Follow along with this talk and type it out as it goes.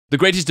The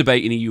greatest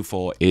debate in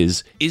EU4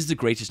 is the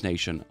greatest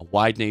nation a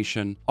wide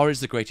nation, or is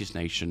the greatest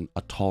nation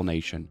a tall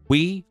nation?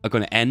 We are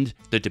going to end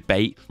the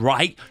debate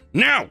right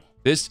now.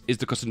 This is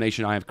the custom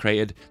nation I have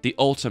created, the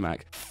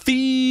ultimate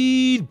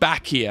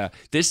feedback here.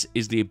 This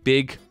is the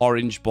big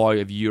orange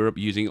boy of Europe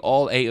using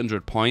all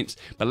 800 points.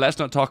 But let's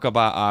not talk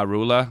about our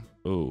ruler.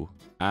 Ooh.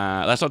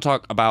 Let's not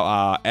talk about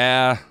our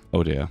air.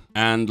 Oh dear.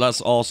 And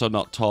let's also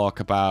not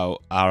talk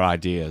about our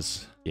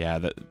ideas.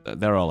 Yeah,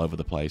 they're all over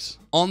the place.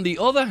 On the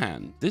other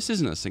hand, this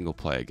isn't a single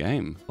player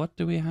game. What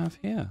do we have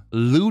here?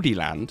 Ludi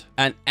land,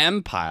 an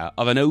empire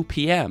of an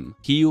OPM.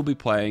 He will be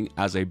playing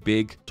as a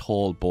big,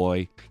 tall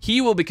boy.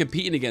 He will be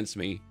competing against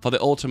me for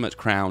the ultimate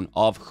crown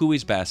of who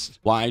is best,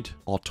 wide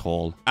or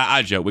tall.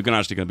 I joke, we're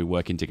actually going to be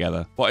working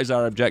together. What is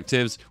our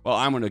objectives? Well,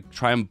 I'm going to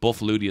try and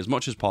buff Ludi as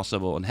much as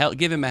possible and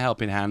give him a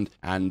helping hand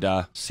and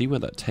see where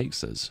that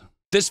takes us.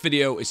 This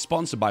video is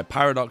sponsored by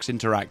Paradox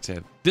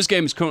Interactive. This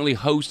game is currently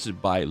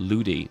hosted by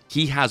Ludi.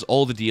 He has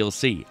all the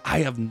DLC. I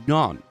have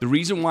none. The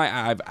reason why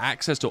I have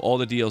access to all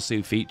the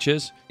DLC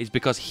features is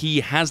because he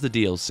has the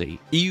DLC.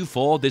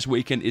 EU4 this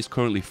weekend is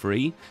currently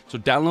free, so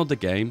download the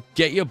game,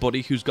 get your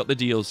buddy who's got the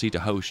DLC to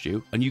host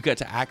you, and you get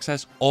to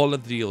access all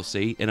of the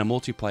DLC in a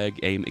multiplayer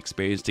game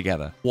experience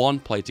together. 1,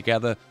 play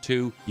together.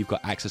 2, you've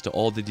got access to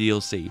all the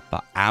DLC for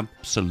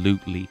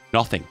absolutely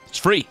nothing. It's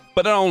free.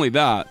 But not only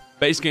that,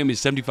 base game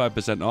is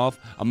 75% off,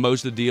 and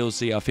most of the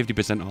DLC are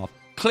 50% off.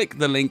 Click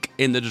the link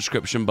in the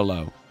description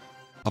below.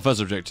 Our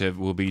first objective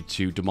will be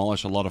to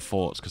demolish a lot of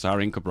forts, because our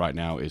income right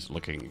now is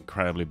looking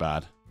incredibly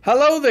bad.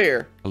 Hello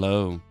there.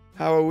 Hello.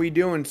 How are we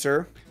doing,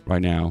 sir?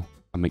 Right now,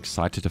 I'm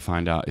excited to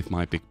find out if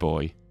my big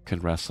boy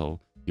can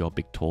wrestle your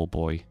big tall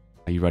boy.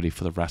 Are you ready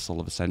for the wrestle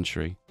of the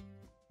century?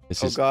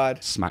 This is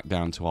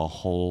SmackDown to a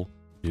whole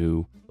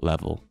new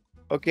level.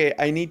 Okay,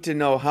 I need to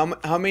know,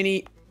 how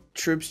many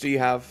troops do you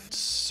have?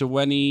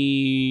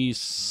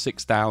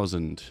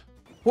 26,000.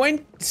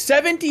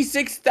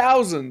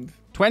 76,000.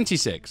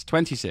 26.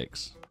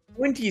 26.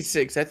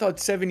 I thought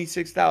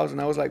 76,000.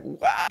 I was like,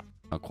 what?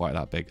 Not quite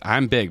that big.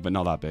 I'm big, but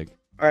not that big.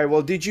 All right,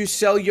 well, did you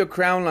sell your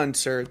crownlands,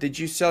 sir? Did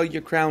you sell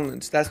your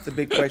crownlands? That's the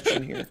big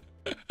question here.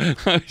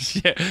 Oh,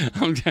 shit.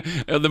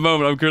 At the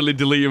moment, I'm currently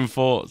deleting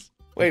forts.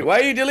 Wait, why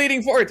are you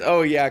deleting forts?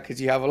 Oh, yeah,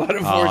 because you have a lot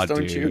of forts,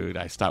 don't you? Dude,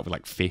 I start with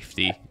like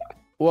 50.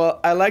 Well,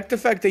 I like the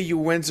fact that you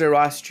went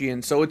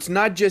Zoroastrian, so it's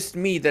not just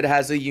me that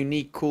has a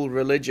unique, cool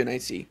religion, I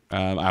see.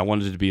 I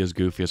wanted to be as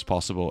goofy as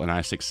possible, and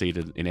I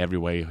succeeded in every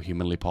way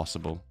humanly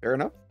possible. Fair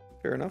enough.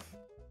 Fair enough.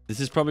 This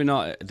is probably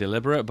not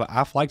deliberate, but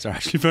our flags are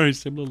actually very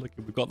similar. Like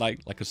we've got like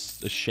a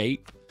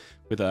shape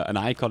with an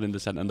icon in the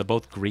center, and they're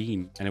both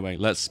green. Anyway,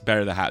 let's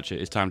bury the hatchet.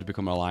 It's time to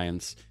become an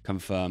alliance.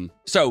 Confirm.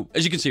 So,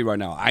 as you can see right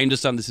now, I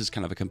understand this is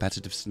kind of a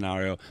competitive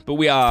scenario, but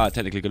we are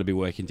technically going to be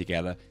working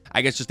together.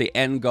 I guess just the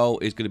end goal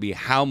is going to be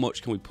how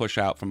much can we push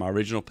out from our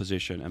original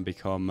position and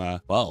become,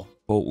 well,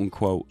 quote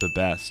unquote, the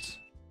best.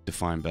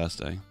 Define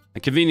best, eh?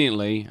 And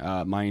conveniently,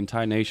 my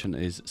entire nation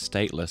is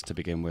stateless to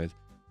begin with.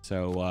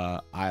 So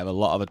I have a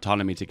lot of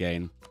autonomy to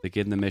gain.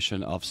 Begin the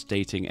mission of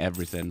stating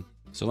everything.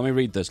 So let me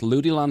read this.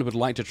 Ludi land would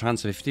like to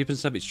transfer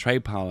 50% of its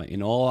trade power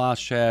in all our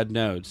shared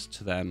nodes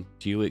to them.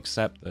 Do you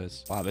accept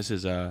this? Wow, this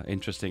is an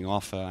interesting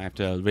offer. I have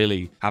to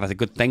really have a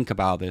good think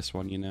about this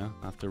one, you know?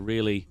 I have to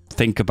really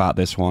think about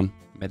this one.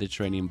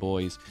 Mediterranean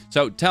boys.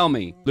 So tell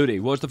me, Ludi,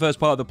 what's the first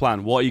part of the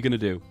plan? What are you going to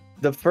do?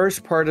 The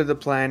first part of the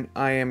plan,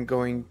 I am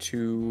going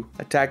to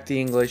attack the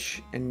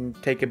English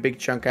and take a big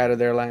chunk out of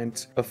their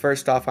lands. But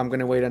first off, I'm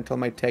going to wait until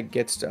my tech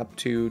gets up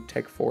to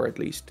tech 4 at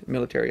least,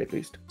 military at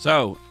least.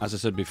 So, as I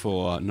said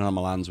before, none of my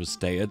lands was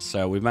stated.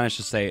 So we've managed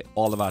to state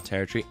all of our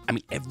territory. I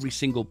mean, every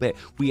single bit.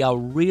 We are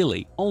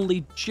really oh,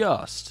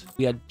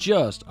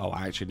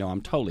 actually, no,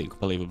 I'm totally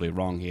unbelievably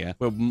wrong here.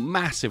 We're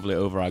massively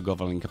over our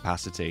governing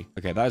capacity.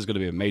 Okay, that is going to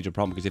be a major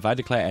problem because if I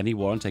declare any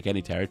war and take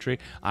any territory,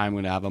 I'm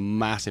going to have a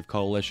massive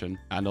coalition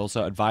and also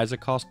advisor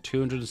cost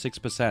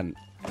 206%.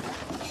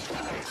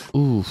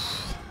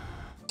 Oof.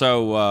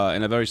 So,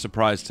 in a very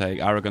surprise take,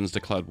 Aragon's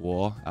declared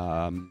war.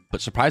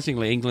 But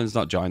surprisingly, England's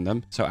not joined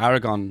them. So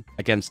Aragon,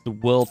 against the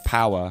world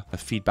power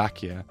of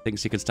Feedbackia,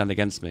 thinks he can stand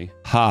against me.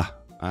 Ha!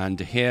 And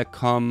here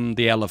come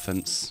the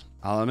elephants.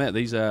 I'll admit,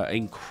 these are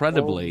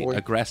incredibly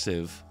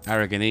aggressive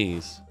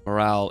Aragonese.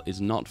 Morale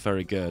is not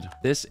very good.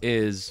 This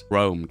is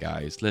Rome,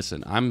 guys.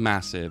 Listen, I'm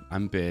massive.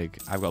 I'm big.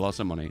 I've got lots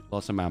of money,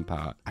 lots of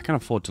manpower. I can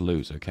afford to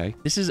lose, okay?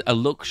 This is a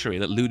luxury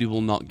that Ludi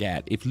will not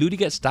get. If Ludi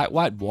gets stack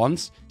wiped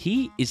once,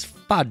 he is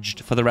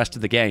fudged for the rest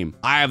of the game.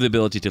 I have the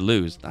ability to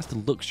lose. That's the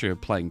luxury of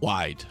playing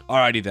wide.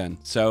 Alrighty then.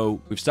 So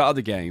we've started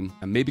the game,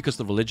 and maybe because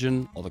the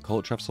religion or the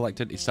culture I've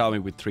selected, it started me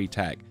with 3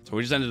 tech. So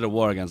we just ended a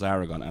war against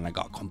Aragon, and I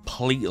got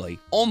completely,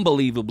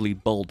 unbelievably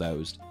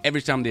bulldozed.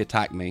 Every time they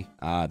attacked me,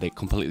 they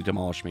completely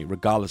demolished me,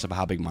 regardless of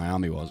how big my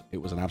army was. It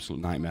was an absolute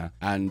nightmare.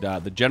 And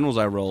the generals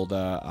I rolled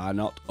are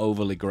not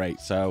overly great.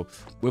 So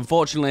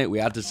unfortunately, we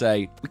had to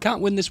say, we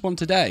can't win this one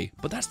today.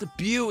 But that's the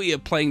beauty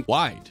of playing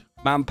wide.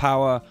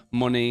 Manpower,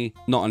 money,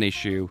 not an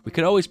issue. We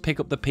could always pick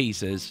up the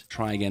pieces,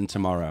 try again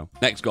tomorrow.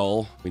 Next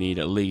goal, we need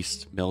at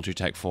least military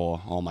tech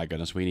 4. Oh my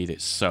goodness, we need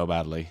it so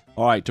badly.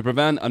 All right, to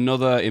prevent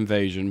another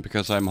invasion,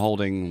 because I'm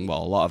holding,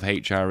 well, a lot of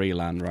HRE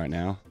land right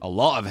now. A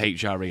lot of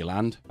HRE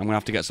land. I'm gonna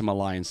have to get some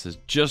alliances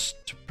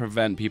just to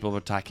prevent people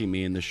attacking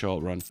me in the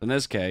short run. In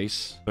this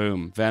case,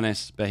 boom,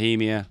 Venice,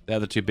 Bohemia, they're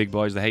the two big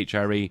boys, the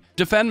HRE.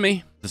 Defend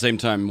me. At the same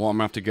time, what I'm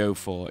gonna have to go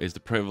for is the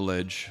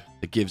privilege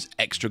that gives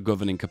extra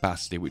governing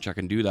capacity, which I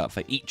can do that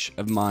for each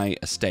of my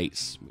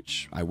estates,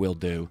 which I will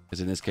do.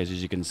 Because in this case,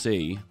 as you can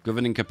see,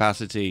 governing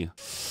capacity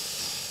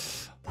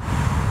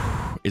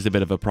is a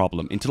bit of a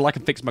problem. Until I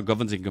can fix my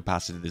governing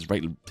capacity at this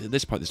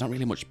point, there's not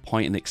really much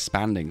point in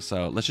expanding.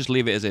 So let's just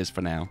leave it as is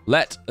for now.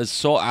 Let us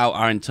sort out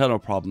our internal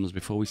problems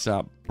before we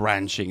start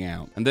branching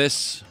out. And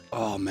this,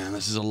 oh man,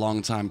 this is a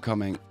long time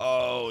coming.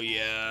 Oh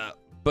yeah.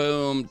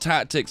 Boom,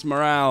 tactics,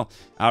 morale.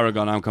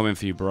 Aragon, I'm coming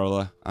for you,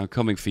 brother. I'm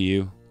coming for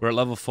you. We're at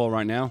level 4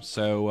 right now,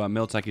 so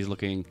Miltech is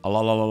looking a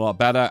lot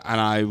better, and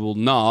I will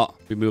not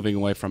be moving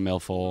away from Mil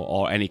 4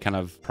 or any kind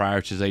of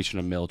prioritization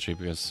of military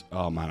because,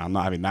 oh man, I'm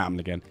not having that happen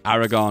again.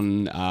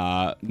 Aragon,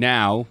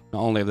 now, not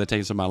only have they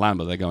taken some of my land,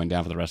 but they're going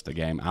down for the rest of the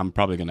game. I'm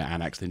probably going to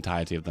annex the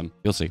entirety of them.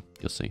 You'll see.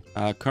 You'll see.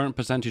 Current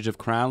percentage of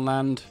crown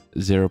land,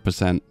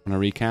 0%. On a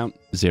recount,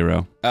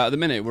 0. At the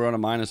minute, we're on a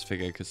minus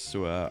figure because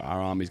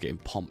our army's getting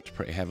pumped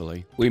pretty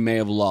heavily. We may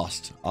have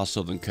lost our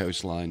southern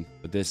coastline,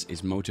 but this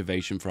is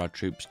motivation for our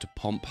troops to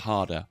pump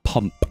harder.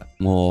 Pump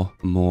more.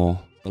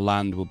 The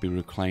land will be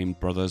reclaimed,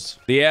 brothers.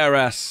 The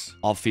heiress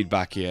of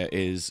feedback here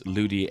is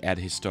Ludi at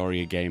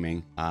Historia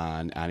Gaming,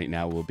 and it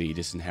now will be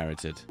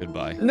disinherited.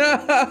 Goodbye.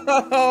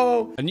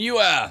 No! And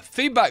you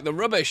feedback the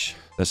rubbish.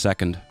 The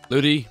second.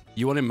 Ludi,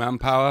 you wanted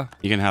manpower?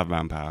 You can have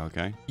manpower,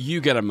 okay?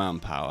 You get a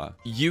manpower.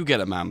 You get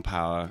a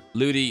manpower.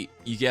 Ludi,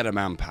 you get a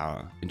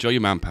manpower. Enjoy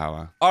your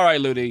manpower. All right,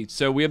 Ludi.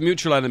 So we have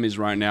mutual enemies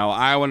right now.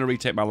 I want to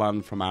retake my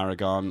land from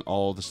Aragon,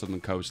 all the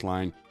southern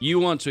coastline. You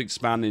want to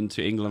expand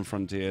into England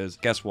frontiers.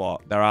 Guess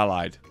what? They're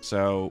allied.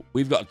 So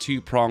we've got a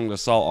two-pronged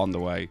assault on the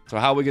way. So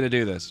how are we going to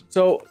do this?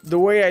 So the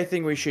way I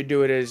think we should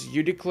do it is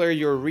you declare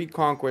your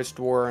reconquest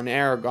war on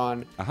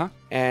Aragon.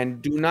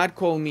 And do not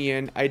call me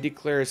in. I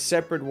declare a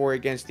separate war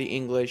against the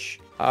English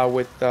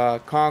with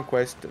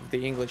conquest of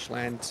the English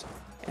lands.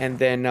 And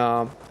then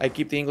I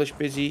keep the English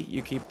busy,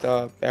 you keep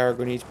the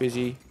Aragonese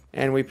busy,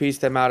 and we piece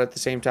them out at the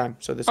same time.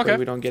 So this way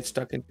we don't get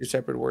stuck in two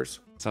separate wars.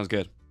 Sounds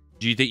good.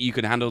 Do you think you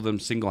can handle them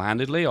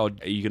single-handedly, or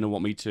are you going to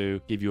want me to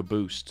give you a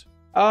boost?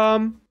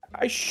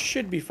 I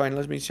should be fine.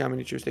 Let me see how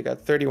many troops they got.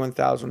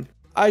 31,000.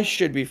 I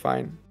should be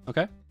fine.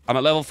 Okay. I'm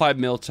at level 5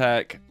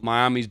 Miltech.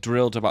 My army's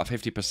drilled to about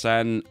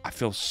 50%. I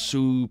feel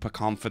super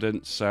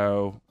confident,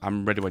 so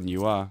I'm ready when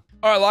you are.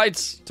 All right,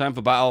 lads. Time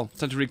for battle.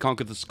 Time to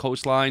reconquer this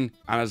coastline.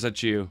 And as I said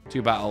to you,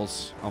 2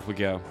 battles. Off we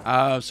go.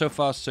 So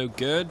far, so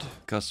good.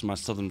 Because my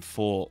southern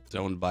fort is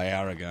owned by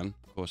Aragon.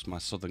 Of course, my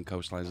southern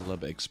coastline is a little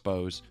bit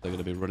exposed. They're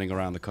going to be running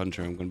around the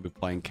country. I'm going to be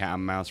playing cat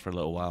and mouse for a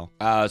little while.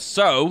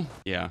 So,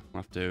 yeah, I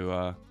have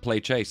to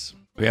play chase.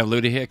 We have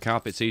Ludi here,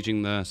 carpet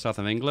sieging the south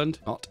of England.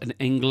 Not an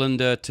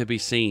Englander to be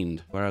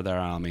seen. Where are their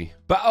army?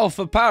 Battle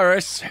for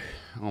Paris!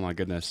 Oh my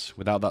goodness.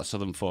 Without that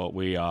southern fort,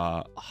 we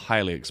are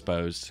highly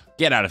exposed.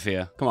 Get out of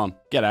here. Come on,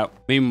 get out.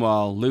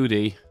 Meanwhile,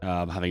 Ludi,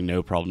 having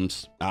no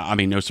problems. I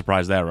mean, no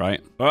surprise there,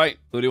 right? All right,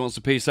 Ludi wants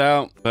to peace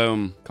out.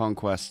 Boom,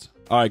 conquest.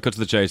 All right, cut to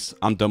the chase.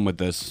 I'm done with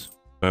this.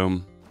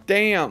 Boom.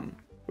 Damn.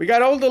 We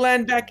got all the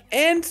land back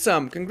and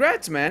some.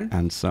 Congrats, man.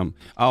 And some.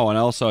 Oh, and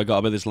also I got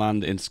a bit of this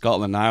land in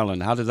Scotland and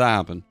Ireland. How did that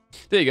happen?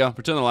 There you go.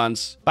 Return the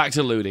lands. Back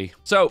to Ludi.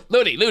 So,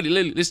 Ludi,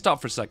 let's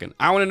stop for a second.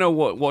 I want to know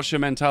what's your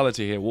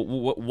mentality here.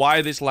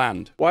 Why this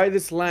land? Why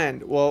this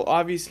land? Well,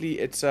 obviously,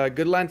 it's a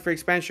good land for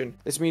expansion.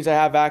 This means I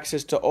have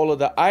access to all of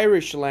the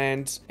Irish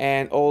lands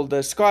and all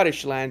the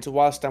Scottish lands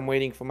whilst I'm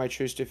waiting for my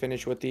truce to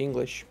finish with the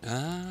English.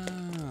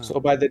 So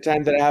by the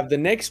time that I have the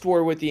next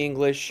war with the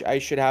English, I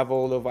should have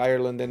all of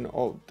Ireland and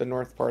all the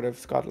north part of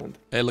Scotland.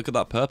 Hey, look at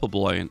that purple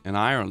boy in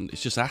Ireland.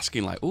 It's just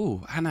asking like,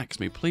 ooh, annex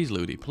me, please,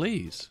 Ludi,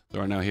 please.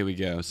 All right, now here we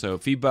go. So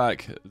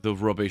feedback the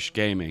rubbish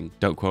gaming.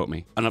 Don't quote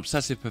me. An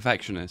obsessive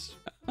perfectionist.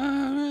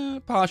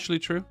 Partially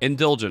true.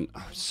 Indulgent.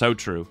 So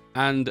true.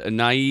 And a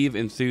naive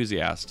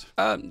enthusiast.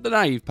 The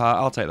naive part,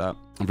 I'll take that.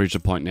 I've reached a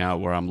point now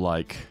where I'm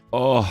like,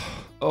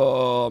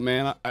 oh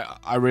man,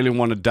 I really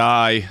want to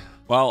die.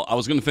 Well, I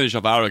was going to finish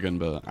off Aragon,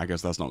 but I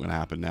guess that's not going to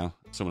happen now.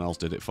 Someone else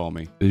did it for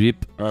me.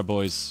 Yep. All right,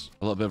 boys.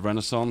 A little bit of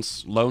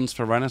Renaissance. Loans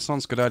for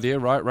Renaissance. Good idea.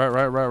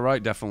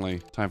 Right.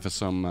 Definitely. Time for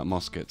some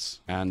muskets.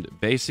 And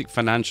basic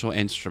financial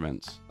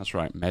instruments. That's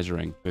right.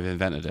 Measuring. We've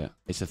invented it.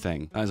 It's a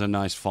thing. That is a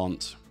nice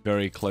font.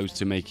 Very close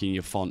to making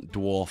your font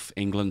dwarf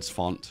England's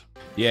font.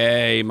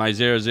 Yay. My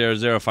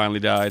 000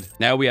 finally died.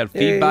 Now we have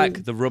feedback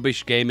the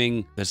rubbish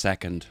gaming the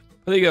second.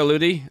 For There you go,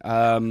 Ludi.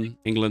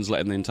 England's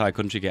letting the entire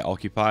country get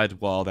occupied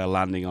while they're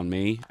landing on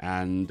me.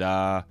 And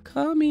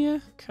come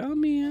here,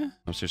 come here.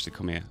 No, seriously,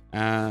 come here.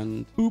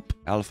 And boop.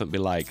 Elephant be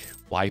like,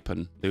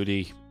 wiping.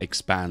 Ludi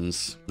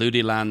expands.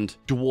 Ludi land,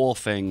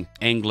 dwarfing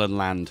England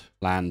land.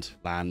 Land.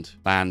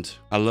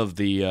 I love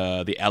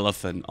the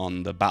elephant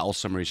on the battle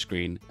summary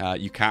screen.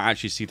 You can't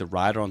actually see the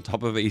rider on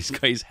top of it. He's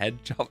got his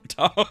head chopped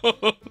off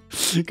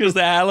because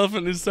the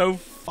elephant is so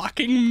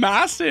fucking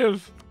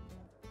massive.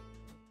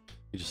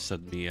 You just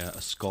sent me a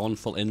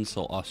scornful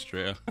insult,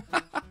 Austria.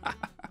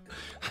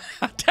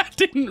 I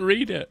didn't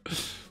read it.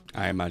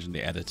 I imagine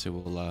the editor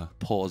will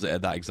pause it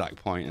at that exact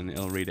point and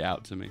it'll read it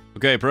out to me.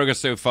 Okay, progress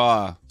so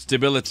far.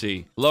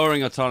 Stability,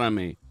 lowering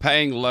autonomy,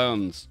 paying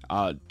loans,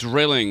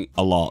 drilling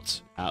a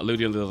lot.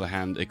 Ludi, on the other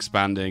hand,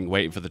 expanding,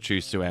 waiting for the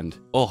truce to end.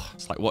 Oh,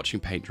 it's like watching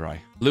paint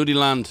dry. Ludi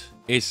land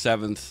is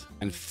 7th,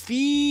 and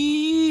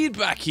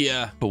feedback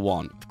here for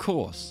 1.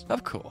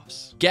 Of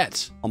course.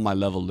 Get on my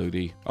level,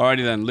 Ludi.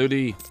 Alrighty then,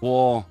 Ludi,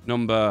 war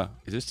number,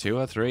 is this 2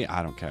 or 3?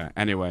 I don't care.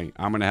 Anyway,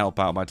 I'm gonna help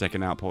out by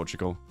taking out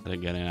Portugal. I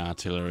didn't get any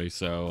artillery,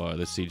 so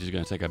this siege is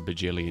gonna take a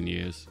bajillion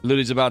years.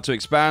 Ludi's about to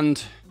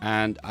expand,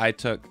 and I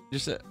took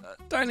just a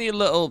tiny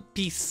little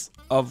piece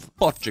of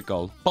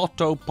Portugal.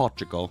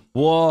 Portugal.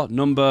 War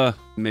number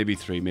maybe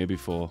 3, maybe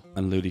 4.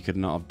 And Ludi could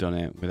not have done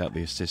it without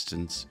the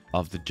assistance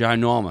of the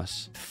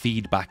ginormous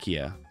feedback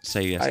here.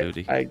 Say yes,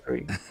 Ludi. I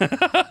agree.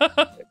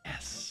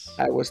 Yes.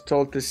 I was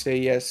told to say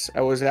yes.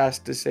 I was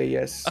asked to say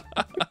yes.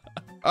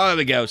 Oh, there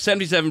we go.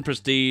 77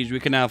 prestige. We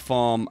can now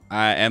form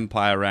our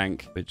empire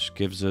rank, which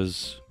gives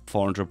us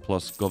 400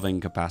 plus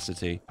governing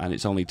capacity, and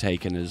it's only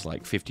taken us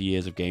like 50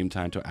 years of game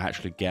time to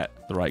actually get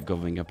the right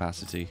governing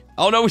capacity.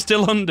 Oh no, we're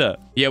still under.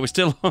 Yeah, we're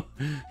still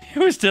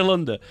we're still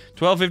under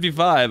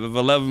 1255 of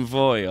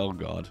 1140. Oh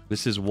god,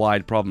 this is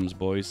wide problems,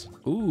 boys.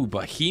 Ooh,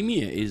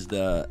 Bohemia is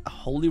the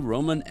Holy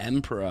Roman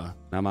Emperor.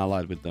 I'm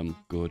allied with them.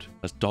 Good.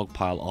 Let's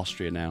dogpile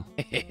Austria now.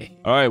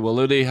 All right, well,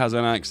 Ludi has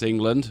annexed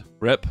England.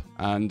 Rip.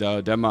 And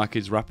Denmark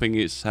is wrapping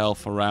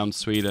itself around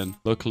Sweden.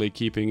 Luckily,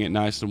 keeping it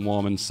nice and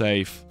warm and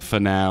safe for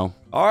now.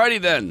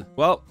 Alrighty then.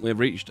 Well, we've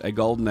reached a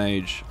golden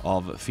age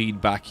of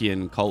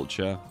feedbackian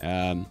culture.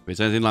 If it's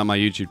anything like my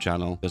YouTube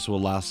channel, this will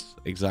last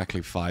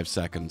exactly 5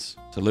 seconds.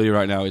 So Ludi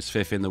right now is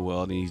 5th in the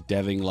world, and he's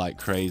deving like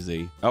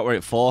crazy. Oh, we're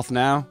at 4th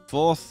now.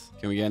 4th.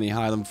 Can we get any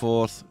higher than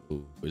 4th?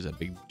 Ooh, there's a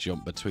big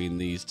jump between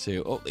these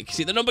two. Oh, you can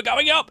see the number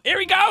going up. Here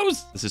he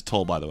goes. This is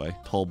tall, by the way.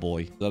 Tall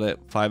boy. Is that it?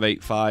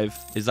 585.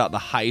 Is that the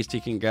highest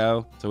he can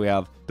go? So we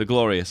have the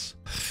glorious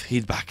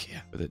feedback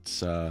here with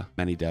its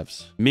many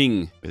devs.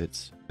 Ming with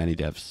its many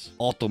devs.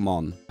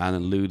 Ottoman and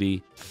then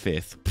Ludi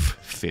 5th.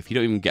 5th. You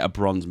don't even get a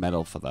bronze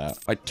medal for that.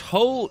 My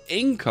total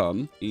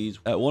income is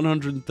at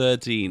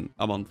 113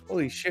 a month.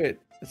 Holy shit.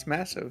 That's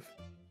massive.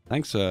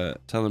 Thanks for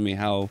telling me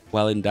how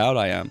well endowed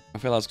I am. I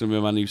feel that's going to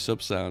be my new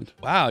sub sound.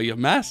 Wow, you're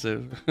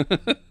massive.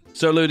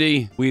 So,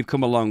 Ludi, we've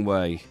come a long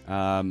way.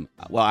 Well,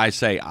 I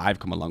say I've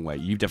come a long way.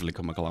 You've definitely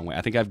come a long way.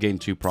 I think I've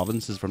gained 2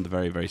 provinces from the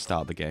very, very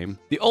start of the game.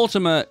 The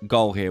ultimate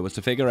goal here was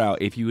to figure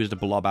out if you was to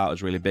blob out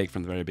as really big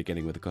from the very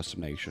beginning with a custom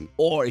nation,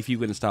 or if you're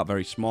going to start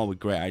very small with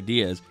great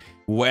ideas,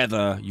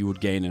 whether you would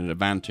gain an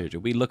advantage.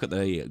 If we look at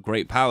the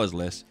great powers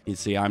list, you'd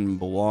see I'm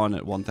number 1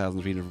 at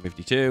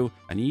 1,352,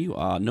 and you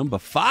are number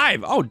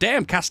 5. Oh,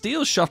 damn,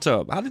 Castile's shot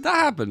up. How did that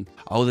happen?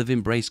 Oh, they've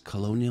embraced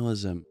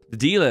colonialism. The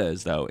deal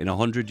is, though, in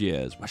 100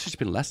 years, well, actually it's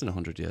been less than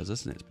 100 years,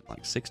 isn't it? It's been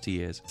like 60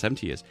 years,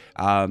 70 years.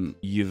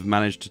 You've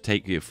managed to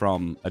take it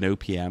from an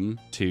OPM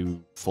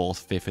to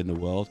 4th, 5th in the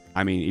world.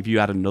 I mean, if you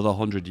had another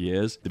 100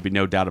 years, there'd be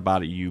no doubt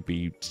about it, you'd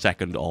be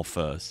 2nd or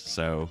 1st.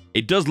 So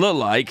it does look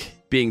like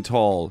being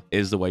tall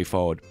is the way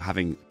forward,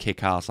 having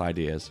kick-ass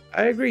ideas.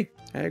 I agree.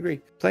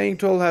 Playing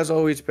tall has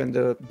always been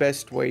the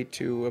best way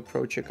to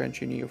approach a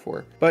country in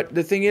EU4. But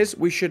the thing is,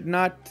 we should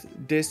not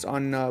diss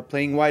on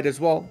playing wide as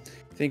well.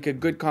 I think a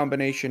good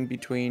combination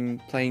between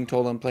playing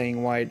tall and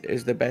playing wide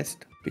is the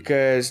best.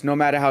 Because no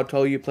matter how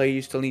tall you play,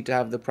 you still need to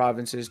have the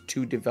provinces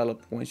to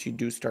develop once you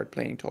do start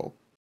playing tall.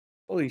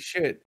 Holy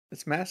shit.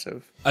 It's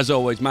massive. As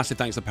always, massive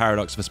thanks to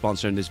Paradox for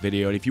sponsoring this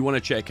video. And if you want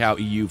to check out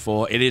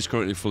EU4, it is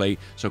currently free.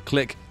 So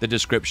click the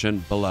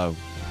description below.